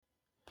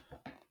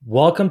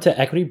Welcome to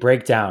Equity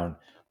Breakdown,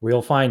 where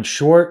you'll find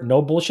short,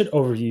 no bullshit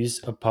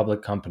overviews of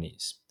public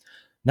companies.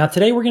 Now,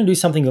 today we're going to do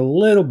something a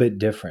little bit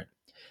different.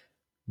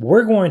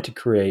 We're going to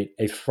create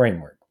a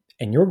framework,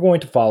 and you're going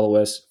to follow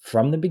us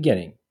from the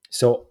beginning.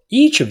 So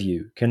each of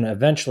you can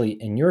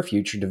eventually, in your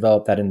future,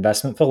 develop that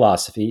investment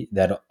philosophy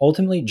that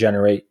ultimately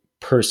generate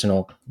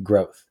personal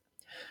growth.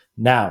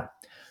 Now,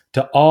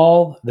 to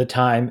all the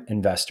time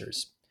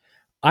investors,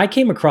 I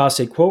came across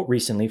a quote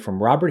recently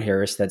from Robert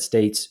Harris that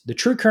states, "The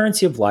true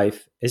currency of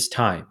life is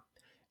time,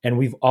 and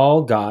we've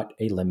all got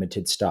a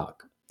limited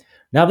stock."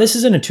 Now, this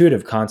is an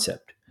intuitive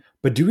concept,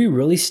 but do we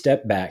really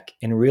step back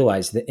and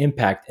realize the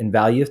impact and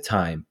value of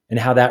time and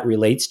how that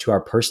relates to our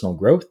personal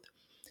growth?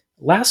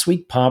 Last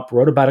week, Pomp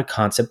wrote about a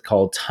concept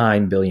called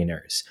time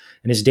billionaires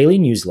in his daily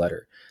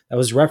newsletter that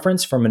was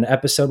referenced from an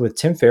episode with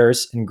Tim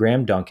Ferriss and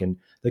Graham Duncan,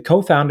 the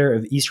co founder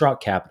of East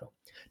Rock Capital.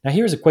 Now,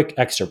 here's a quick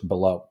excerpt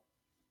below.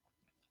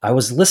 I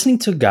was listening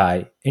to a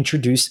guy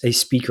introduce a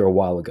speaker a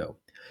while ago,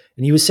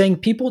 and he was saying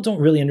people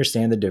don't really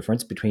understand the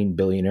difference between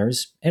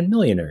billionaires and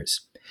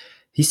millionaires.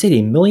 He said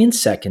a million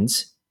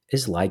seconds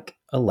is like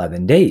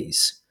 11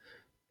 days.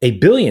 A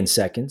billion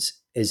seconds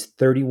is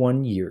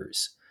 31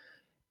 years.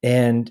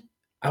 And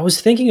I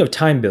was thinking of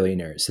time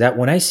billionaires that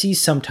when I see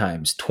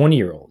sometimes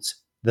 20-year-olds,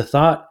 the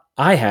thought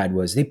I had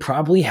was they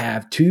probably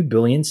have 2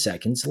 billion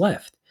seconds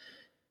left.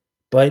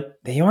 But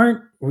they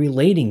aren't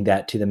relating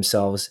that to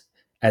themselves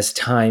as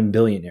time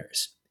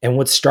billionaires. And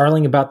what's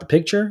startling about the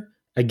picture,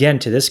 again,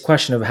 to this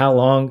question of how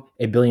long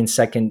a billion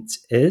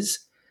seconds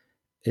is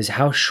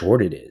how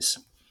short it is.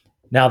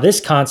 Now, this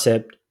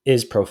concept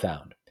is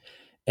profound.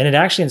 And it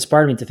actually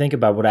inspired me to think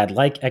about what I'd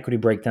like Equity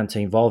Breakdown to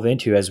evolve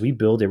into as we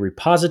build a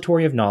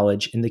repository of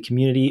knowledge in the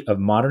community of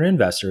modern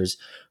investors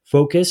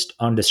focused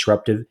on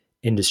disruptive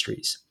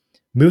industries.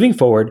 Moving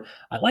forward,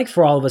 I'd like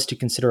for all of us to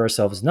consider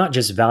ourselves not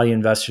just value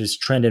investors,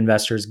 trend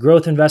investors,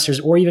 growth investors,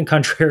 or even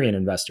contrarian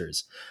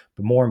investors,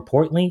 but more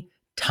importantly,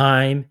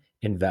 time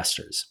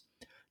investors.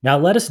 Now,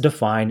 let us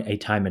define a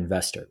time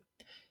investor.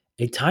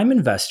 A time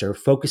investor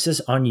focuses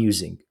on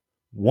using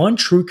one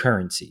true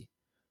currency,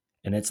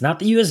 and it's not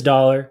the US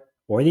dollar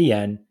or the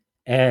yen.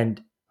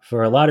 And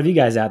for a lot of you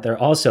guys out there,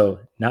 also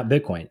not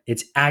Bitcoin,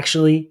 it's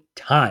actually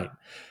time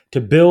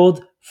to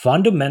build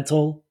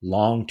fundamental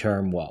long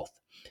term wealth.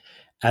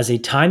 As a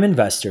time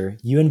investor,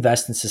 you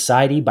invest in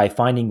society by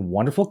finding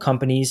wonderful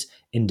companies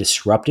in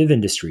disruptive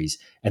industries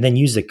and then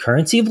use the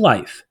currency of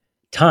life,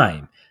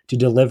 time, to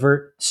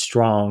deliver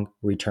strong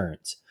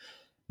returns.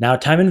 Now, a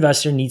time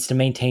investor needs to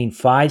maintain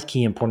 5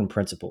 key important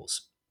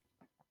principles.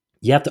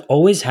 You have to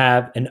always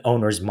have an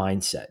owner's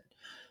mindset.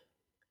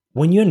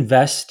 When you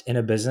invest in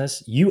a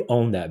business, you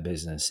own that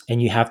business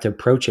and you have to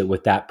approach it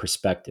with that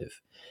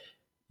perspective.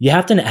 You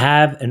have to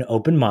have an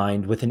open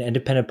mind with an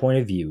independent point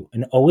of view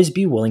and always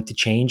be willing to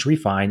change,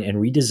 refine, and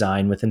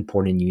redesign with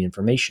important new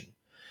information.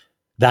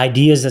 The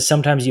ideas that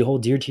sometimes you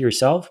hold dear to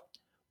yourself,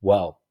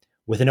 well,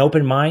 with an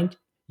open mind,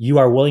 you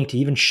are willing to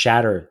even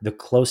shatter the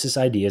closest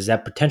ideas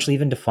that potentially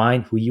even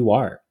define who you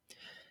are.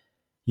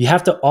 You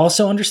have to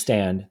also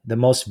understand the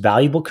most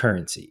valuable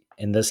currency,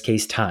 in this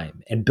case,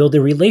 time, and build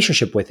a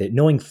relationship with it,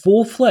 knowing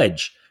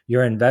full-fledged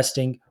you're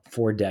investing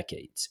for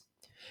decades.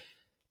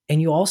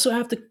 And you also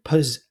have to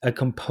pose a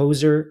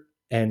composer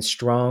and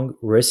strong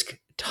risk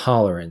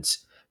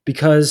tolerance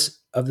because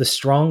of the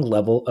strong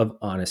level of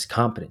honest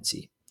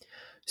competency.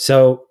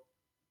 So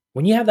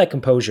when you have that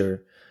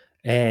composure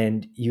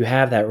and you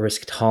have that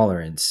risk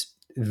tolerance,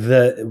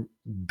 the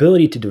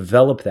ability to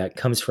develop that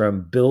comes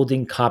from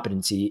building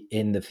competency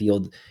in the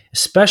field,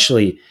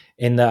 especially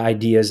in the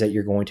ideas that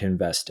you're going to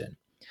invest in.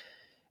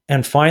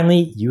 And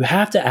finally, you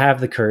have to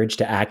have the courage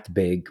to act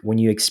big when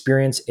you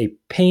experience a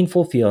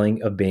painful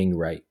feeling of being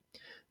right.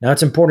 Now,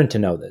 it's important to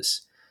know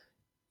this.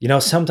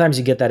 Sometimes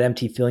you get that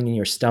empty feeling in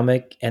your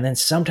stomach, and then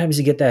sometimes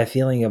you get that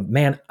feeling of,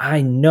 man,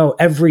 I know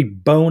every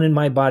bone in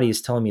my body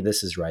is telling me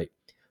this is right.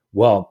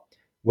 Well,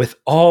 with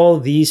all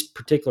these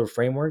particular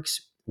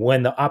frameworks,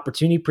 when the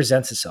opportunity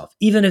presents itself,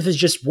 even if it's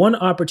just one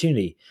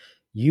opportunity,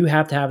 you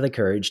have to have the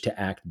courage to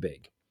act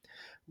big.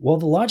 Well,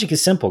 the logic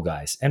is simple,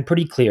 guys, and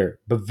pretty clear,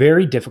 but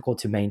very difficult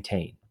to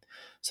maintain.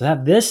 So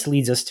that this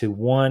leads us to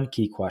one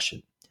key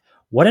question.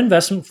 What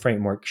investment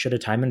framework should a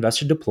time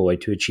investor deploy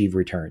to achieve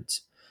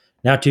returns?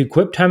 Now, to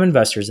equip time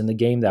investors in the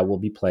game that will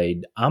be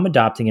played, I'm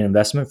adopting an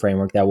investment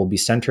framework that will be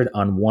centered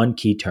on one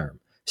key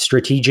term: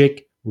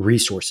 strategic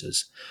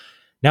resources.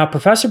 Now,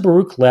 Professor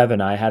Baruch Lev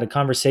and I had a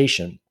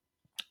conversation,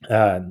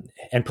 and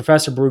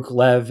Professor Baruch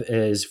Lev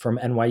is from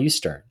NYU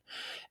Stern.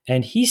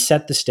 And he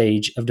set the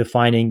stage of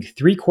defining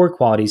 3 core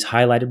qualities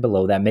highlighted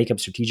below that make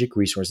up strategic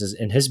resources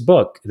in his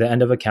book, The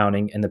End of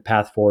Accounting and the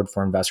Path Forward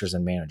for Investors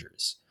and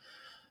Managers.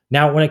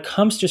 Now, when it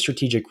comes to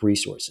strategic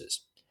resources,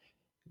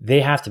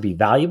 they have to be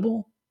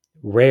valuable,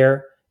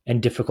 rare,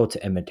 and difficult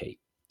to imitate.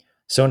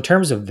 So in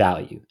terms of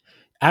value,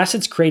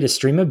 assets create a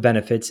stream of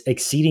benefits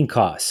exceeding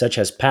costs, such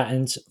as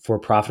patents for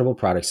profitable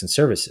products and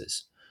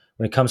services.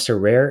 When it comes to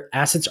rare,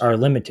 assets are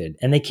limited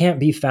and they can't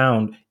be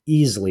found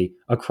easily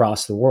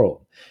across the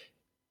world.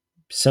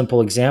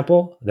 Simple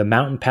example, the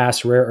Mountain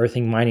Pass Rare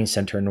Earthing Mining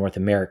Center in North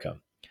America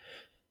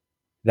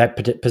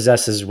that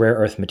possesses rare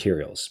earth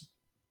materials.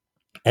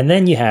 And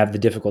then you have the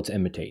difficult to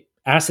imitate.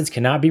 Assets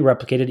cannot be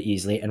replicated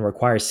easily and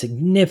require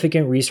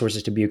significant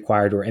resources to be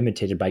acquired or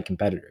imitated by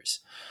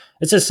competitors.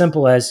 It's as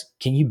simple as,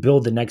 can you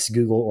build the next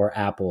Google or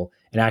Apple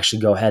and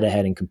actually go head to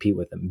head and compete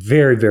with them?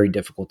 Very, very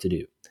difficult to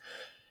do.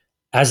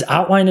 As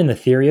outlined in the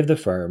theory of the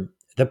firm,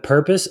 the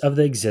purpose of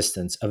the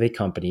existence of a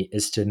company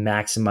is to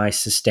maximize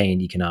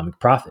sustained economic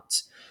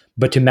profits.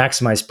 But to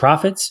maximize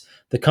profits,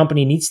 the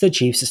company needs to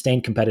achieve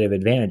sustained competitive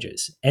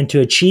advantages. And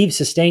to achieve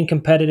sustained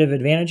competitive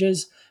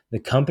advantages, the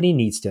company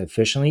needs to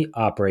efficiently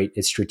operate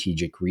its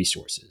strategic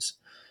resources.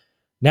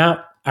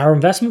 Now, our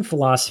investment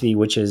philosophy,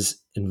 which is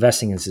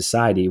investing in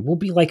society, will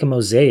be like a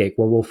mosaic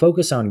where we'll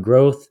focus on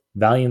growth,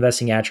 value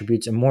investing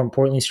attributes, and more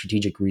importantly,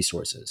 strategic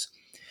resources.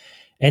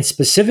 And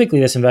specifically,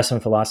 this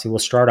investment philosophy will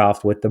start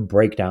off with the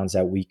breakdowns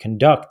that we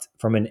conduct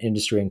from an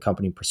industry and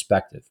company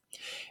perspective.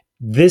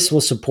 This will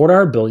support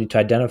our ability to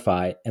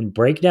identify and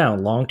break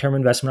down long-term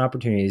investment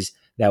opportunities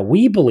that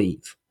we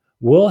believe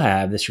will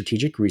have the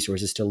strategic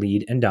resources to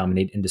lead and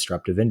dominate in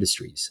disruptive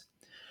industries.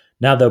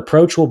 Now, the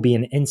approach will be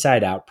an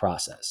inside-out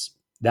process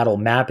that'll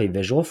map a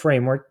visual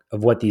framework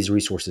of what these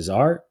resources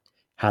are,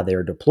 how they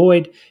are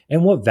deployed,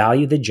 and what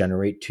value they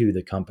generate to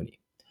the company.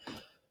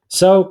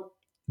 So,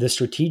 the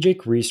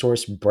strategic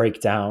resource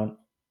breakdown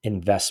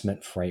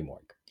investment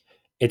framework.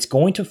 It's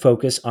going to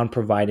focus on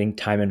providing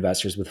time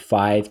investors with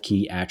 5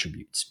 key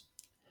attributes.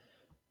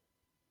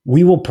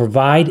 We will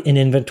provide an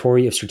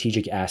inventory of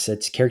strategic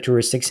assets,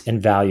 characteristics,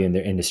 and value in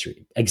their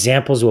industry.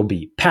 Examples will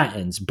be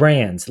patents,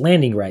 brands,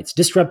 landing rights,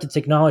 disruptive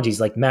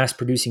technologies like mass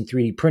producing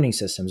 3D printing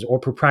systems or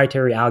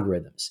proprietary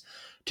algorithms.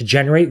 To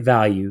generate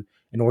value,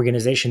 an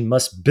organization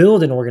must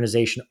build an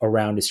organization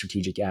around its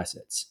strategic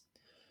assets.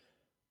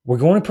 We're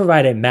going to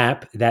provide a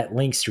map that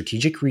links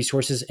strategic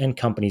resources and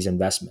companies'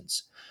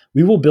 investments.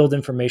 We will build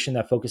information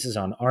that focuses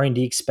on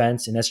R&D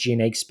expense and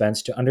SG&A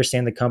expense to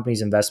understand the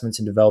company's investments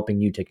in developing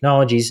new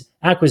technologies,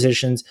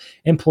 acquisitions,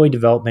 employee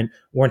development,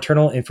 or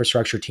internal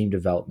infrastructure team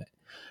development.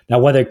 Now,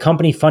 whether a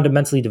company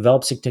fundamentally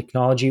develops a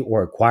technology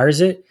or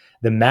acquires it,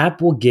 the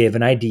map will give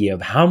an idea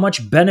of how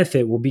much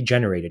benefit will be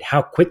generated,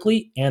 how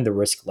quickly, and the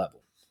risk level.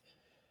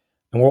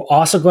 And we're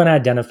also going to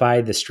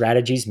identify the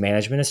strategies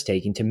management is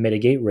taking to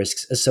mitigate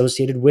risks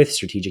associated with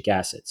strategic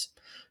assets.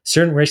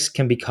 Certain risks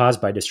can be caused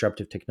by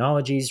disruptive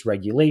technologies,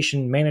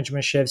 regulation,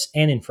 management shifts,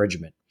 and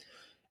infringement.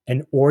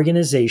 An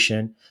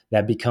organization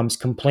that becomes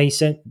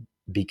complacent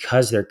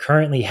because they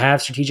currently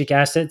have strategic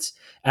assets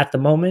at the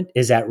moment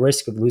is at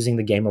risk of losing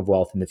the game of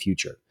wealth in the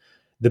future.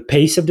 The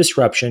pace of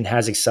disruption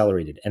has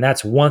accelerated, and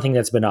that's one thing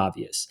that's been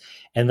obvious.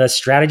 And the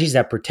strategies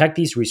that protect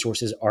these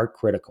resources are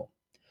critical.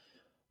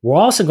 We're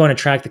also going to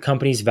track the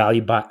company's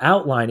value by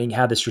outlining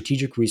how the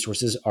strategic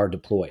resources are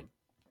deployed.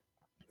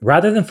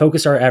 Rather than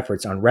focus our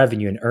efforts on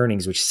revenue and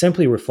earnings, which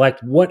simply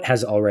reflect what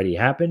has already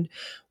happened,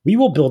 we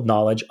will build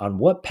knowledge on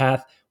what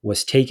path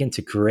was taken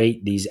to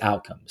create these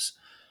outcomes.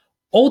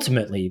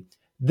 Ultimately,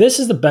 this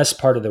is the best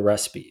part of the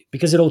recipe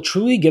because it'll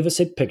truly give us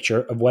a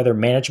picture of whether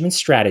management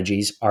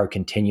strategies are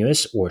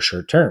continuous or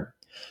short-term.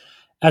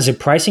 As a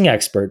pricing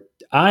expert,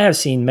 I have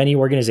seen many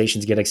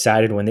organizations get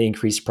excited when they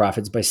increase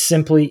profits by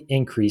simply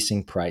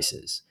increasing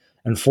prices.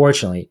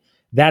 Unfortunately,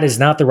 that is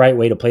not the right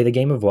way to play the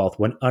game of wealth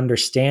when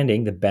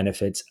understanding the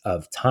benefits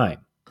of time.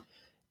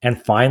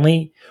 And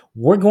finally,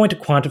 we're going to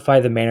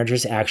quantify the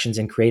manager's actions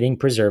in creating,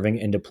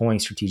 preserving, and deploying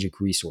strategic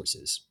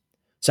resources.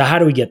 So, how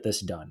do we get this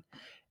done?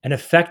 An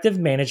effective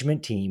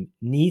management team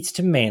needs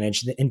to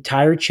manage the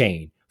entire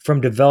chain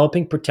from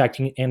developing,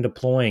 protecting, and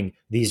deploying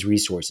these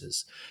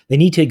resources. They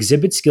need to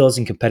exhibit skills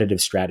in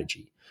competitive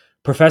strategy.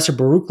 Professor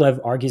Baruch Lev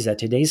argues that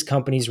today's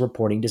company's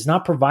reporting does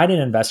not provide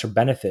an investor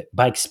benefit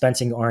by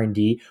expensing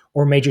R&D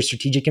or major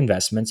strategic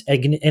investments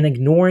and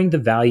ignoring the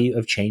value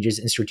of changes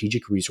in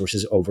strategic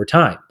resources over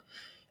time.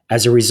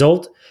 As a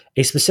result,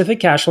 a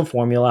specific cash flow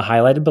formula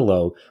highlighted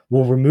below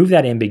will remove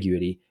that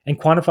ambiguity and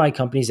quantify a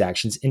company's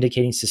actions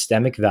indicating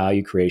systemic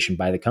value creation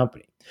by the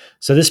company.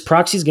 So this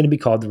proxy is going to be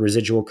called the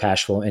residual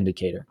cash flow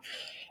indicator.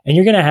 And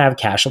you're going to have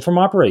cash flow from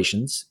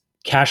operations,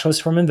 cash flows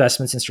from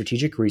investments in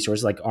strategic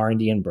resources like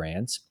R&D and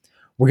brands.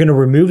 We're going to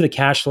remove the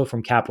cash flow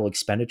from capital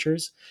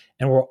expenditures,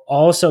 and we're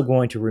also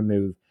going to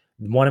remove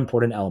one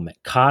important element,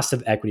 cost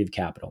of equity of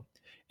capital.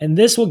 And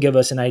this will give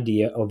us an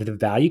idea of the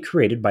value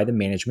created by the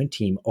management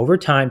team over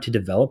time to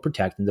develop,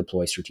 protect, and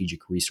deploy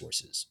strategic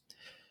resources.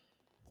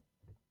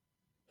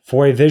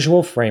 For a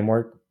visual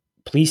framework,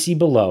 please see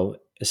below,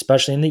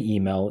 especially in the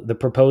email, the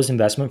proposed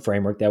investment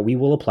framework that we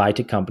will apply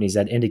to companies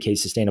that indicate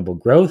sustainable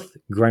growth,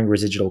 growing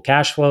residual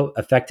cash flow,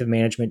 effective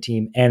management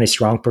team, and a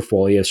strong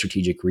portfolio of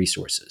strategic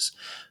resources.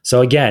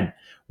 So again,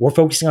 we're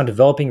focusing on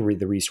developing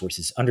the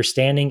resources,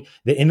 understanding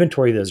the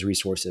inventory of those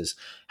resources,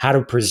 how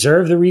to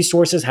preserve the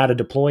resources, how to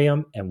deploy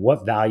them, and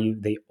what value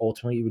they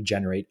ultimately would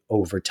generate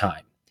over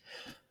time.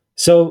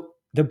 So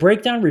The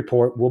breakdown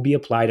report will be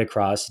applied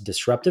across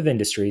disruptive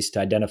industries to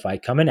identify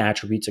common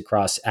attributes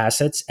across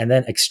assets and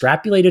then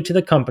extrapolated to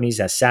the companies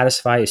that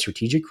satisfy a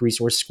strategic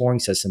resource scoring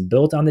system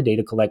built on the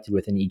data collected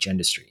within each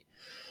industry.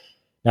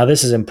 Now,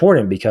 this is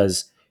important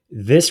because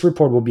this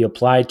report will be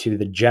applied to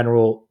the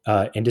general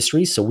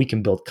industry so we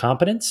can build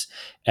competence.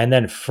 And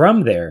then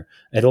from there,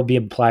 it'll be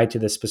applied to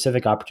the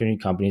specific opportunity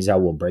companies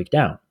that we'll break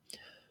down.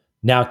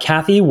 Now,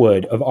 Kathy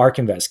Wood of ARK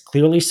Invest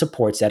clearly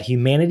supports that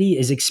humanity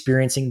is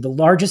experiencing the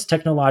largest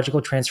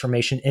technological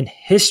transformation in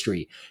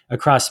history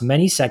across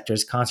many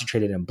sectors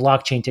concentrated in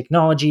blockchain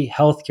technology,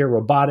 healthcare,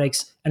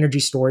 robotics, energy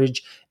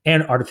storage,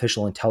 and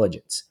artificial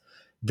intelligence.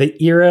 The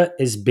era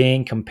is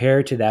being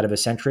compared to that of a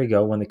century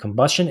ago when the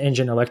combustion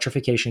engine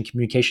electrification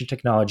communication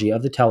technology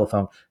of the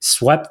telephone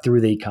swept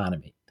through the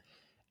economy.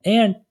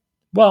 And,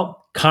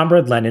 well,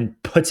 Comrade Lenin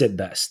puts it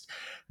best.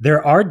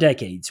 There are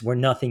decades where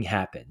nothing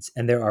happens,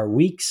 and there are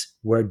weeks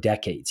where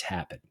decades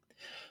happen.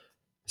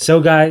 So,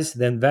 guys,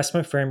 the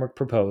investment framework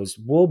proposed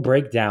will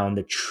break down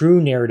the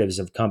true narratives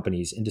of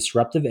companies in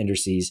disruptive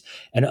industries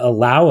and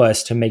allow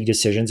us to make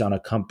decisions on a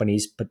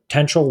company's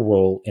potential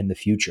role in the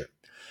future.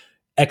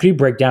 Equity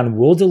Breakdown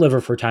will deliver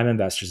for time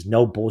investors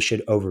no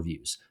bullshit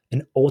overviews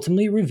and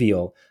ultimately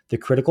reveal the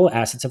critical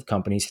assets of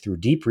companies through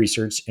deep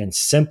research in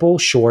simple,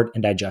 short,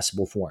 and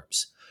digestible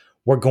forms.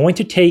 We're going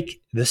to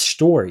take the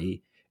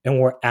story and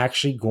we're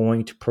actually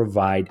going to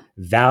provide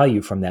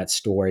value from that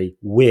story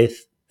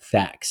with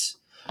facts.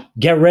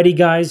 Get ready,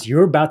 guys.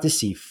 You're about to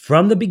see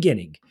from the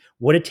beginning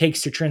what it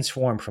takes to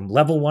transform from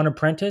level 1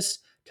 apprentice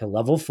to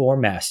level 4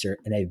 master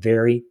in a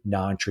very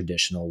non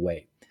traditional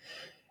way.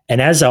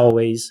 And as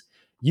always,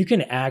 you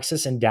can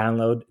access and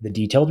download the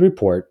detailed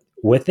report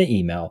with the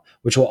email,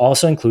 which will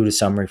also include a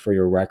summary for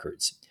your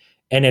records.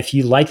 And if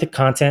you like the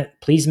content,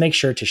 please make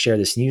sure to share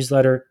this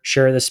newsletter,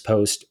 share this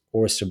post,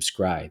 or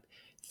subscribe.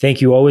 Thank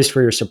you always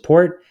for your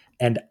support,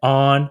 and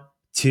on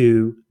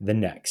to the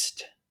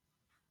next.